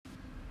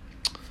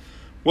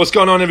What's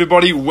going on,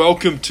 everybody?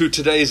 Welcome to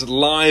today's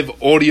live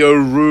audio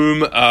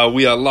room.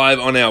 We are live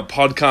on our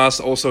podcast,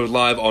 also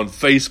live on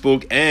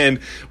Facebook, and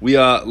we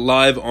are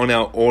live on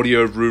our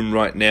audio room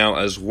right now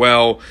as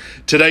well.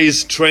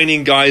 Today's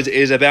training, guys,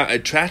 is about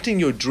attracting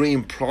your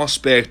dream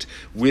prospect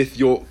with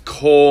your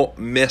core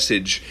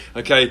message,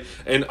 okay?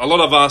 And a lot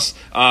of us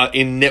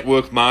in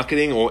network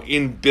marketing or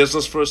in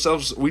business for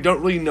ourselves, we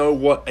don't really know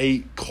what a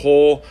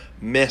core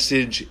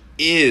message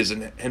is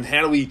and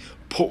how do we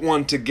put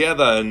one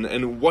together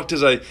and what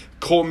does a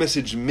core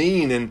message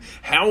mean, and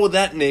how would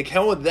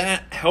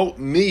that help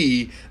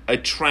me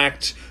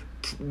attract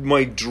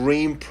my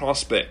dream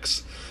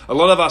prospects? A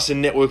lot of us in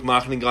network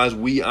marketing, guys,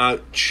 we are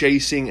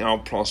chasing our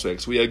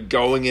prospects. We are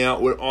going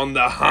out, we're on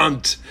the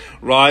hunt,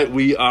 right?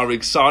 We are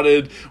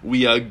excited,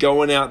 we are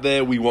going out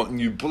there, we want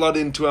new blood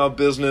into our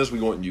business, we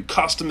want new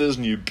customers,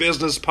 new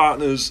business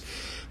partners.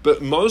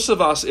 But most of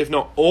us, if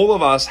not all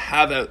of us,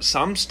 have at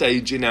some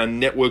stage in our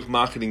network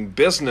marketing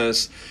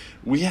business,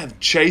 we have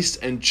chased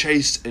and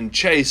chased and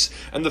chased.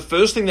 And the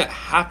first thing that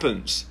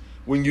happens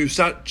when you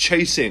start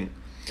chasing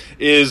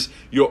is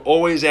you're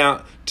always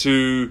out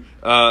to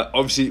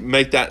obviously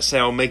make that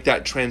sale, make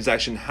that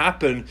transaction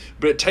happen,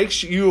 but it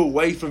takes you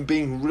away from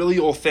being really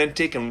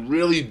authentic and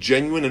really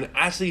genuine and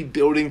actually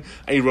building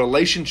a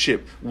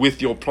relationship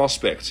with your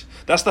prospect.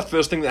 That's the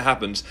first thing that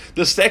happens.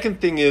 The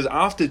second thing is,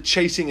 after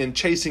chasing and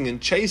chasing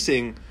and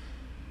chasing,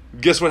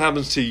 guess what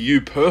happens to you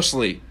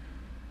personally?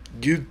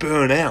 You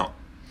burn out.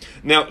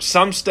 Now,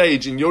 some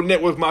stage in your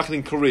network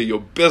marketing career, your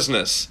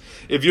business,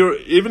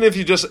 even if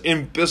you're just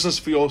in business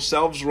for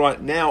yourselves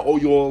right now, or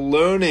you're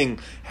learning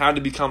how to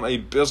become a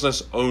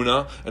business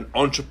owner, an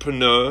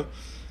entrepreneur,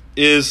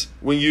 is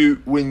when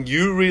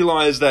you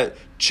realize that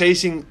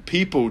chasing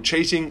people,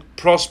 chasing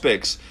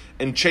prospects,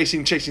 and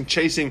chasing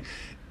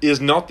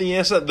is not the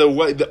answer.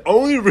 The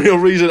only real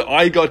reason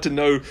I got to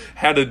know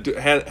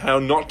how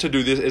not to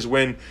do this is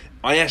when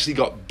I actually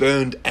got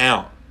burned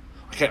out.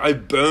 Okay, I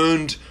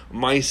burned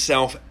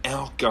myself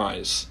out,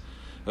 guys.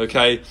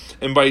 Okay,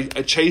 and by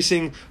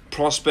chasing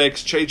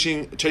prospects,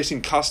 chasing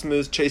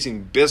customers,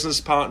 chasing business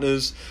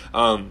partners,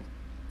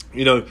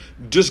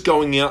 just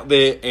going out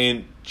there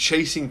and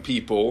chasing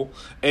people,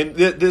 and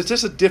there's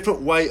just a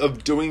different way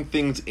of doing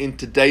things in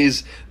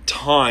today's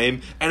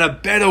time, and a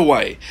better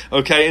way,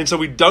 okay? And so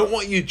we don't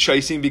want you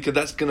chasing, because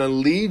that's going to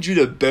lead you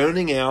to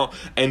burning out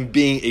and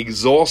being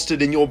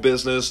exhausted in your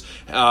business,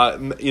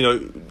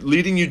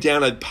 leading you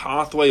down a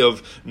pathway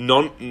of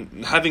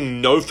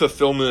having no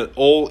fulfillment at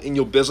all in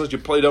your business. You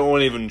probably don't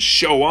want to even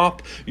show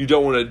up. You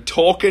don't want to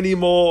talk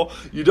anymore.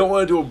 You don't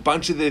want to do a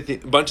bunch of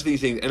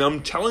these things. And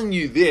I'm telling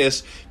you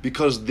this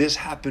because this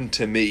happened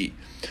to me.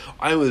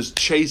 I was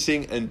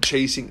chasing and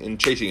chasing and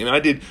chasing. And I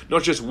did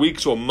not just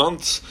weeks or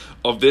months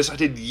of this, I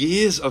did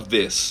years of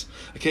this.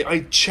 Okay,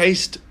 I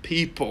chased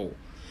people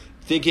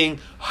thinking,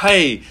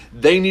 hey,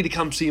 they need to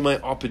come see my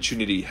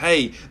opportunity.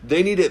 Hey,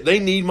 they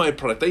need my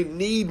product. They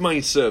need my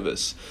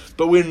service.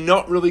 But we're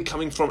not really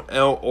coming from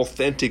our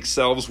authentic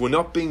selves. We're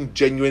not being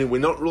genuine.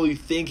 We're not really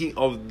thinking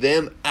of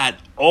them at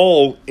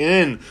all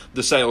in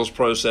the sales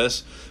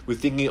process. We're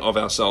thinking of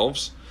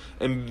ourselves.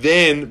 And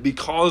then,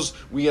 because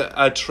we are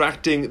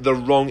attracting the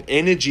wrong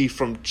energy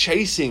from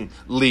chasing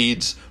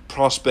leads,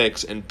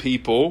 prospects, and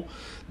people,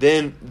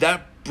 then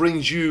that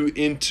brings you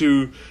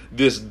into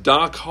this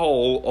dark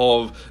hole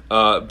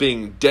of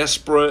being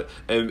desperate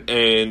and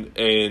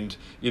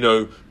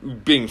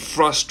being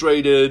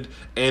frustrated,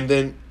 and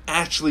then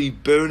actually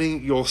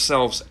burning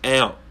yourselves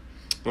out.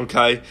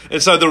 Okay,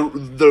 and so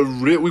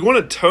we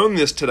want to turn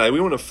this today. We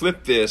want to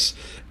flip this,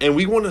 and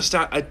we want to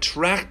start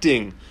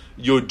attracting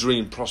your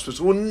dream prospects.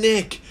 Well,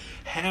 Nick,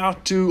 how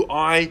do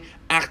I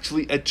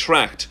actually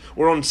attract?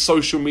 We're on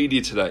social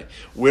media today.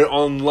 We're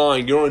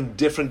online. You're on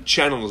different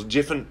channels,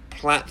 different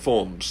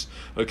platforms,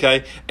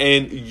 okay?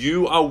 And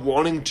you are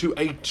wanting to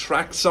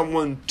attract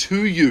someone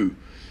to you.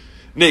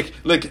 Nick,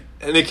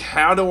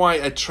 how do I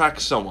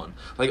attract someone?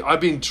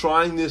 I've been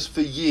trying this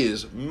for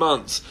years,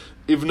 months,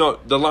 if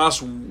not the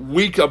last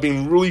week. I've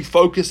been really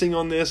focusing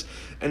on this,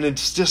 and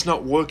it's just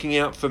not working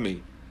out for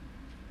me.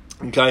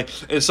 Okay,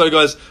 and so,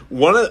 guys,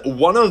 one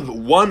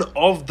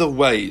of the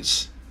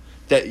ways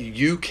that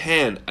you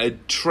can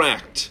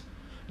attract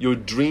your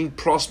dream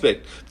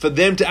prospect, for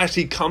them to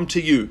actually come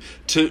to you,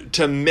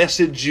 to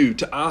message you,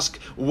 to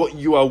ask what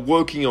you are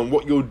working on,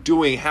 what you're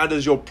doing, how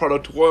does your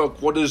product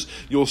work, what does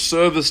your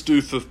service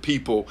do for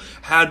people,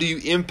 how do you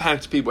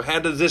impact people, how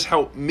does this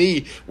help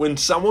me? When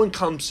someone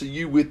comes to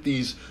you with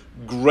these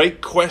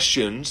great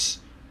questions,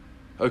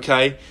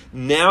 okay,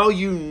 now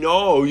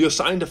you're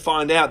starting to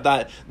find out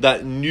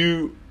that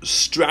new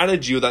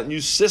strategy or that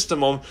new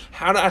system on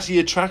how to actually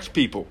attract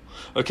people.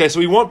 Okay, so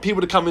we want people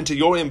to come into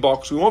your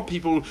inbox. We want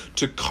people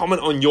to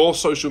comment on your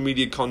social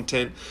media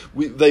content.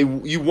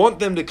 You want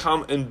them to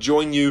come and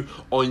join you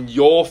on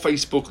your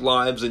Facebook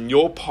Lives and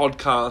your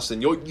podcasts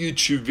and your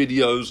YouTube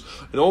videos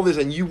and all this.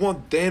 And you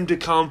want them to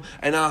come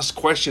and ask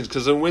questions,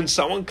 because when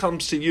someone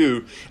comes to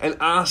you and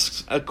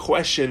asks a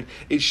question,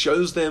 it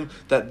shows them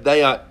that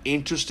they are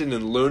interested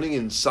in learning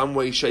in some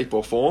way, shape,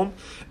 or form.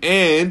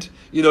 and,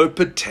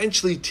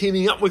 potentially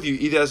teaming up with you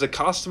either as a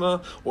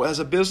customer or as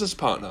a business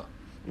partner.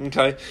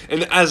 Okay.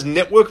 And as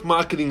network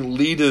marketing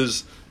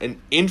leaders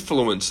and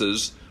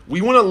influencers,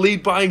 we want to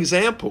lead by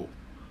example.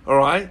 All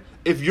right.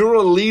 If you're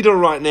a leader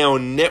right now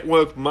in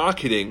network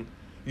marketing,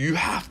 you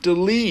have to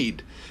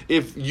lead.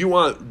 If you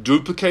aren't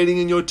duplicating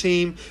in your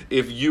team,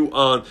 if you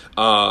aren't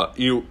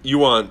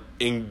you aren't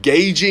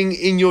engaging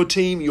in your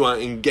team, you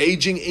aren't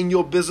engaging in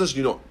your business,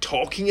 you're not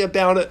talking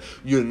about it,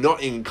 you're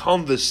not in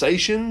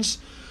conversations,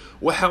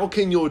 well, how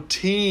can your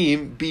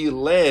team be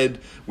led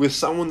with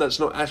someone that's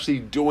not actually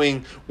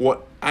doing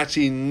what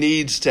actually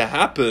needs to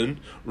happen,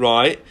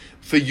 right,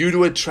 for you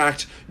to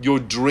attract your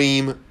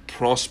dream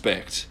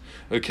prospect?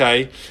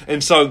 Okay,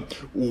 and so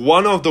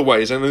one of the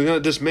ways, and I'm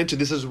going to just mention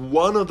this is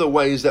one of the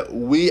ways that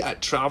we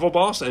at Travel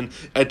Boss and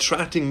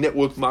attracting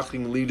network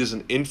marketing leaders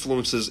and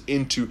influencers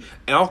into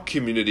our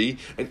community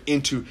and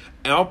into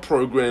our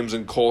programs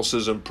and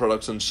courses and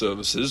products and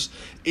services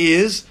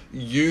is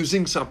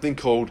using something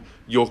called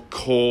your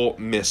core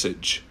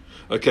message.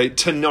 Okay,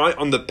 tonight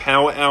on the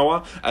Power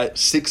Hour at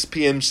 6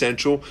 p.m.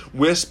 Central,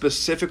 we're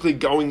specifically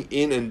going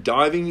in and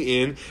diving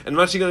in, and I'm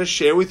actually going to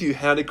share with you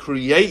how to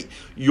create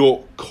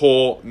your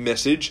core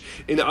message.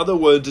 In other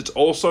words, it's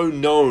also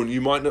known, you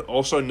might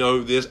also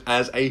know this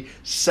as a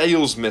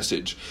sales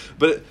message.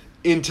 But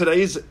in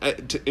today's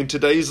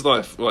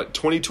life, like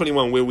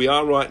 2021, where we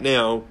are right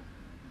now,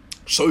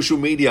 social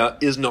media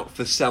is not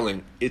for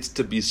selling, it's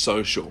to be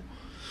social.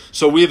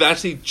 So we've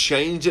actually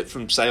changed it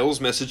from sales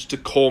message to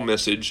core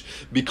message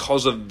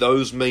because of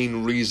those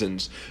main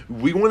reasons.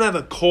 We want to have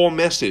a core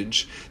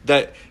message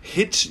that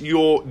hits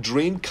your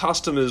dream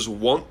customers'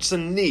 wants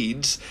and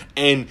needs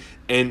and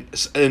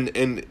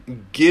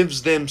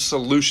gives them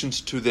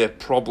solutions to their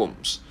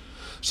problems.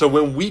 So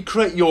when we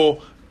create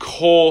your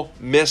core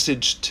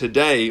message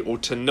today or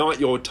tonight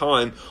your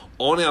time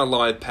on our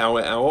live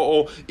Power Hour,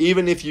 or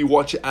even if you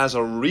watch it as a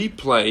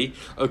replay,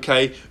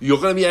 okay, you're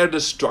going to be able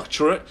to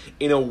structure it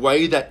in a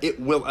way that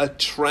it will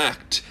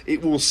attract,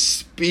 it will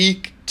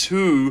speak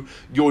to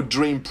your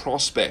dream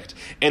prospect.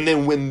 And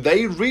then when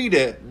they read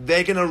it,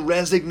 they're going to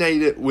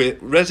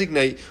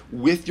resonate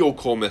with your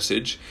core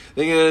message.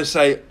 They're going to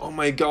say, oh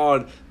my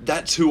God,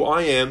 that's who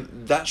I am.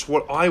 That's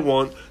what I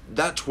want.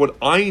 That's what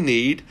I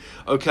need.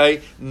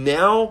 Okay,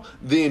 now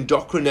the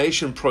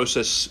indoctrination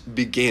process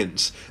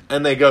begins.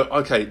 And they go,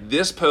 okay,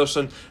 this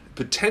person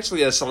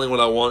potentially has something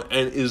what I want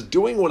and is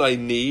doing what I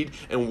need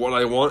and what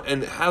I want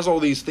and has all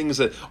these things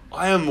that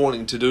I am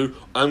wanting to do.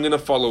 I'm going to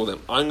follow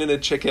them. I'm going to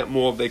check out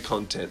more of their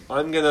content.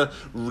 I'm going to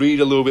read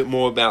a little bit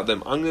more about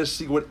them. I'm going to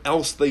see what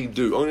else they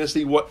do. I'm going to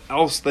see what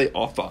else they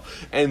offer.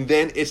 And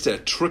then it's a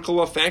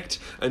trickle effect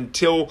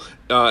until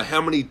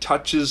how many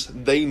touches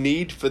they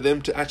need for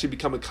them to actually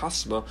become a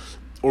customer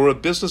or a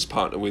business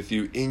partner with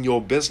you in your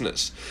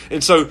business.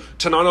 And so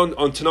tonight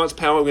on tonight's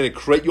Power, we're going to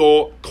create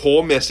your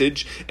core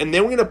message, and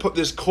then we're going to put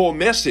this core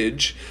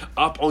message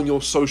up on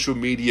your social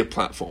media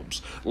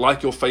platforms,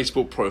 like your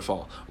Facebook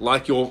profile,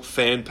 like your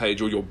fan page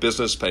or your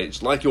business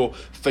page, like your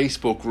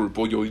Facebook group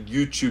or your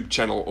YouTube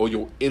channel or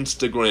your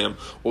Instagram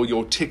or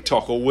your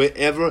TikTok or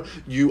wherever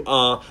you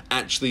are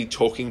actually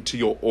talking to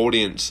your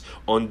audience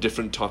on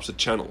different types of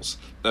channels.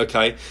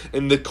 Okay,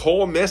 and the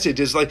core message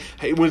is like,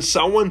 hey, when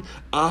someone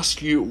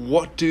asks you,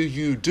 what do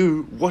you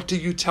do? What do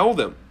you tell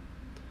them?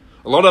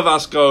 A lot of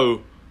us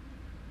go,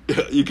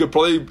 you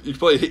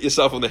probably hit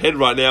yourself on the head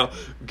right now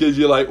because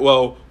you're like,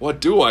 well, what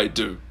do I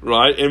do?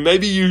 Right? And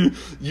maybe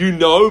you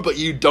know, but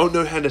you don't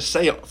know how to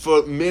say it.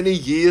 For many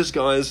years,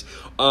 guys,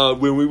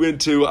 when we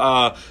went to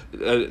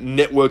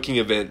networking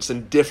events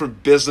and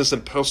different business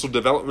and personal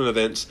development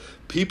events,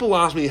 people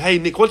ask me, hey,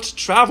 Nick, what's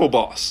Travel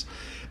Boss?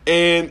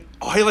 And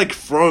I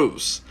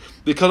froze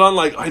because I'm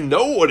like, I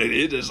know what it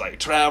is. It's like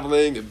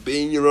traveling and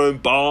being your own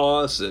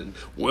boss and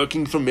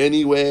working from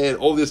anywhere and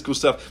all this cool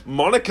stuff.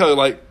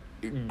 Monica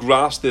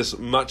grasped this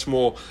much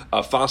more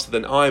faster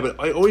than I, but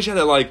I always had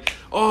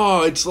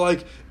to it's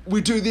like we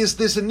do this,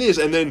 this, and this.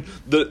 And then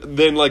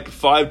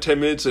 5-10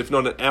 minutes, if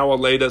not an hour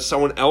later,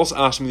 someone else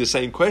asked me the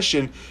same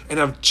question and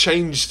I've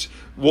changed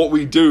what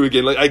we do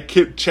again. I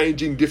kept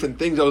changing different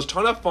things. I was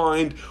trying to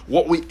find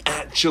what we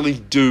actually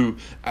do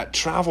at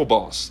Travel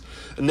Boss.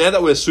 And now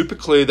that we're super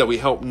clear that we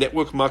help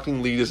network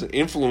marketing leaders and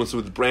influencers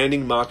with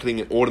branding, marketing,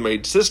 and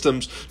automated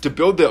systems to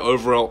build their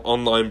overall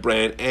online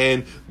brand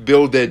and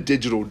build their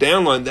digital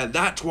downline,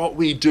 that's what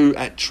we do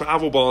at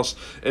Travel Boss,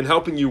 and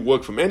helping you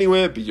work from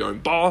anywhere, be your own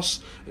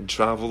boss, and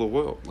travel the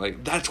world.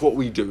 That's what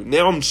we do.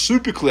 Now I'm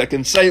super clear. I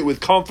can say it with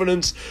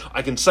confidence.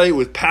 I can say it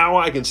with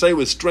power. I can say it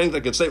with strength.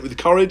 I can say it with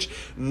courage.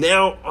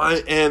 Now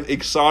I am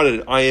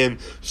excited. I am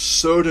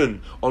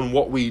certain on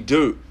what we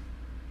do.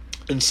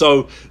 And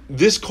so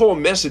this core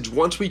message,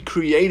 once we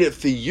create it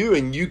for you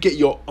and you get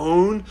your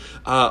own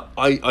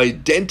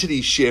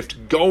identity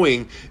shift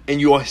going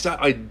and you start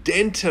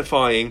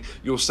identifying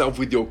yourself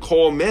with your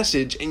core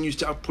message and you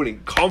start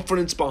putting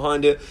confidence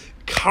behind it,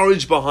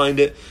 courage behind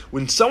it,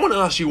 when someone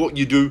asks you what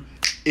you do,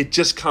 it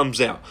just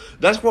comes out.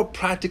 That's what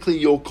practically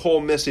your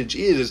core message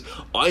is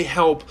I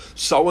help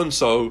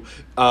so-and-so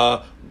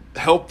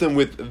help them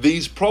with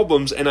these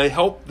problems, and I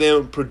help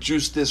them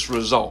produce this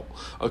result.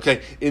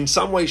 Okay, in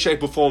some way,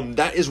 shape, or form,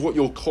 that is what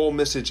your core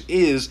message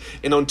is.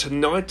 And on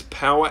tonight's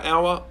Power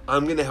Hour,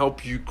 I'm going to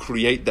help you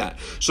create that.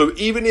 So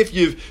even if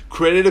you've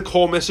created a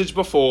core message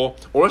before,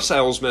 or a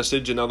sales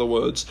message, in other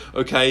words,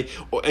 okay,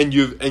 and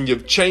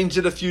you've changed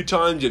it a few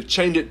times, you've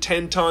changed it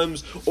 10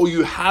 times, or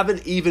you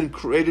haven't even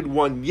created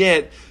one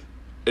yet,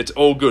 it's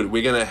all good.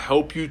 We're going to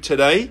help you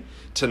tonight,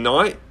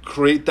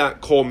 create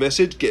that core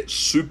message, get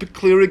super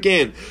clear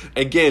again.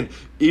 Again,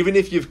 even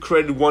if you've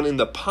created one in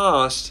the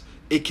past,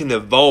 it can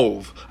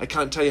evolve. I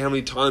can't tell you how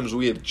many times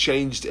we have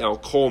changed our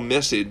core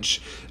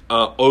message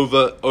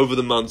over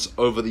the months,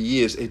 over the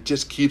years. It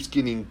just keeps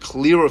getting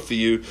clearer for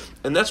you,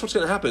 and that's what's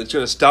going to happen. It's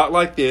going to start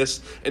like this,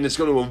 and it's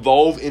going to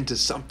evolve into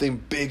something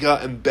bigger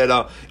and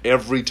better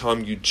every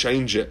time you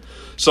change it.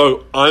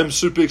 So I'm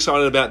super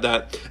excited about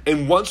that.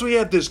 And once we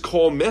have this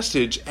core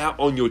message out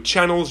on your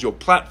channels, your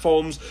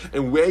platforms,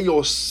 and where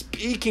you're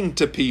speaking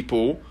to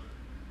people,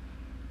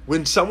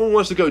 when someone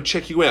wants to go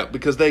check you out,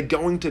 because they're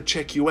going to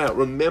check you out,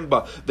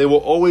 remember, they will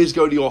always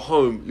go to your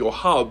home, your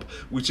hub,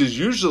 which is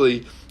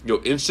usually your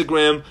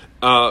Instagram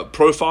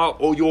profile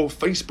or your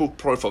Facebook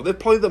profile. They're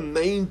probably the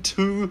main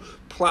two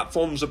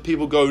platforms that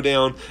people go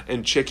down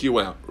and check you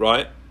out,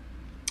 right?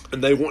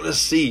 And they want to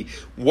see,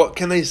 what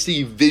can they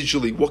see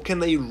visually? What can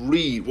they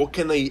read? What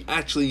can they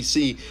actually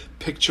see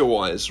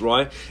picture-wise,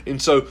 right?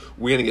 And so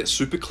we're going to get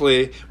super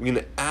clear. We're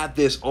going to add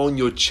this on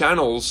your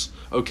channels,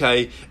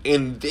 okay?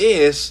 And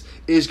this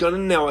is going to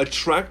now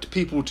attract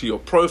people to your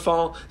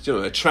profile. It's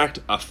going to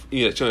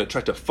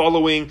attract a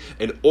following,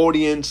 an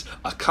audience,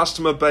 a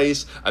customer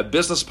base, a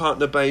business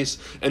partner base,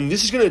 and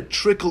this is going to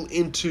trickle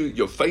into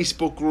your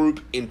Facebook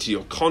group, into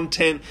your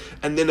content,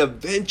 and then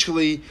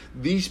eventually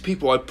these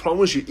people, I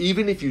promise you,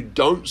 even if you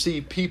don't see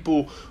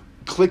people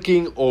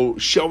clicking or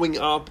showing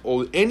up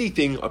or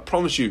anything, I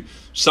promise you,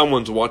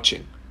 someone's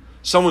watching.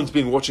 Someone's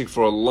been watching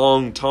for a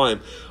long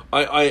time.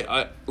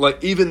 I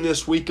like, even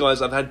this week,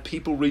 guys, I've had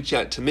people reach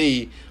out to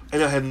me,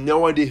 and I have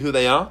no idea who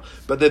they are,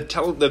 but they've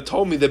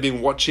told me they've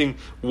been watching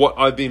what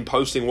I've been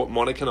posting, what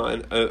Monica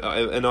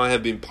and I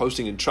have been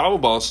posting in Travel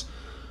Boss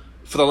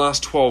for the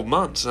last 12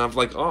 months. And I'm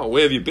like, oh,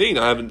 where have you been?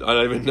 I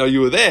don't even know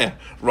you were there,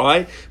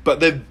 right? But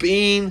they've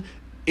been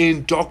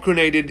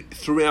indoctrinated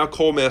through our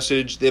core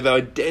message. They've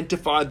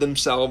identified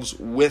themselves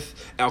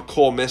with our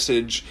core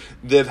message.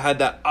 They've had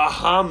that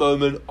aha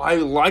moment. I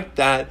like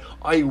that.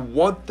 I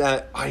want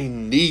that. I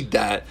need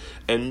that.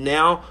 And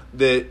now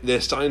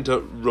they're starting to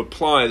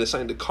reply. They're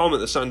starting to comment.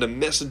 They're starting to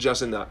message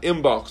us in our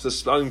inbox. They're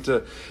starting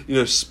to,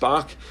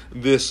 spark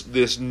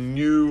this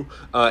new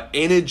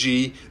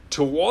energy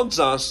towards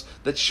us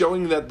that's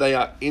showing that they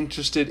are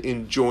interested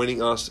in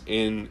joining us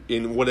in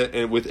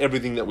with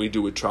everything that we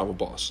do with Travel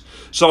Boss.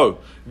 So,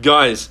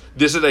 guys,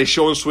 this is a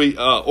short and sweet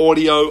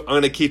audio. I'm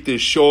going to keep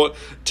this short.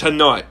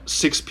 Tonight,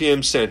 6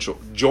 p.m. Central.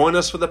 Join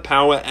us for the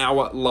Power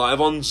Hour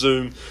live on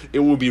Zoom. It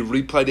will be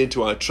replayed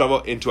into our Travel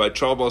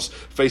Boss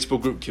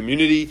Facebook group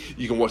community.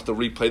 You can watch the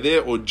replay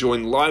there or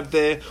join live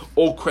there.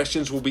 All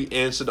questions will be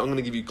answered. I'm going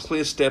to give you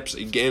clear steps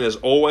again, as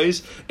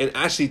always. And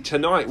actually,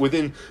 tonight,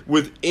 within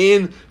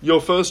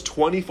your first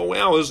 24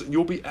 hours,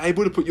 you'll be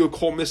able to put your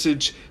core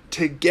message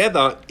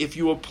together if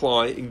you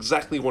apply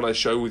exactly what I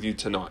show with you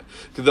tonight.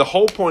 Because the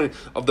whole point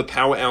of the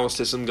Power Hour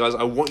system, guys,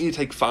 I want you to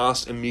take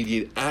fast,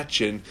 immediate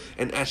action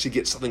and actually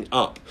get something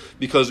up.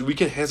 Because we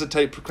can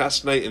hesitate,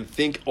 procrastinate, and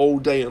think all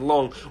day and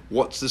long,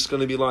 what's this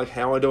going to be like?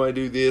 How do I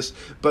do this?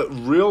 But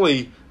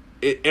really,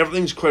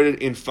 everything's created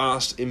in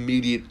fast,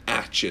 immediate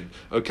action.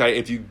 Okay,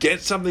 if you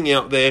get something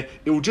out there,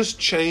 it will just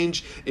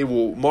change, it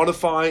will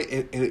modify,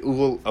 and it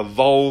will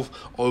evolve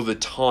over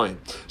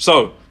time.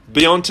 So,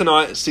 be on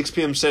tonight at 6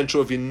 p.m.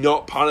 Central. If you're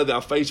not part of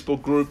our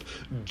Facebook group,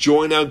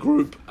 join our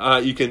group.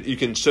 You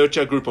can search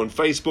our group on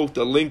Facebook.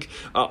 The link,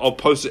 I'll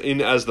post it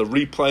in as the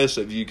replay,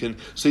 so if you can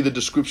see the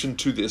description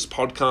to this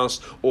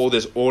podcast or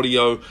this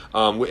audio,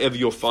 wherever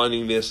you're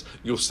finding this,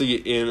 you'll see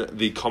it in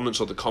the comments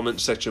or the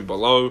comment section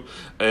below.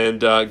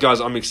 And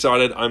guys, I'm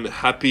excited. I'm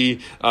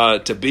happy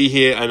to be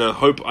here, and I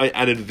hope I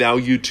added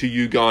value to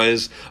you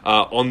guys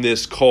on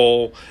this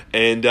call.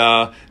 And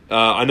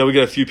I know we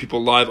got a few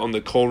people live on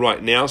the call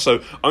right now,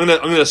 so I'm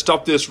gonna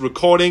stop this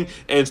recording.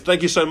 And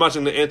thank you so much.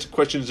 I'm gonna answer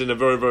questions in a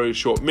very, very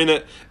short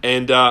minute.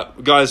 And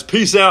guys,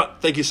 peace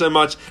out. Thank you so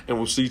much, and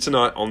we'll see you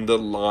tonight on the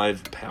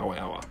live Power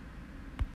Hour.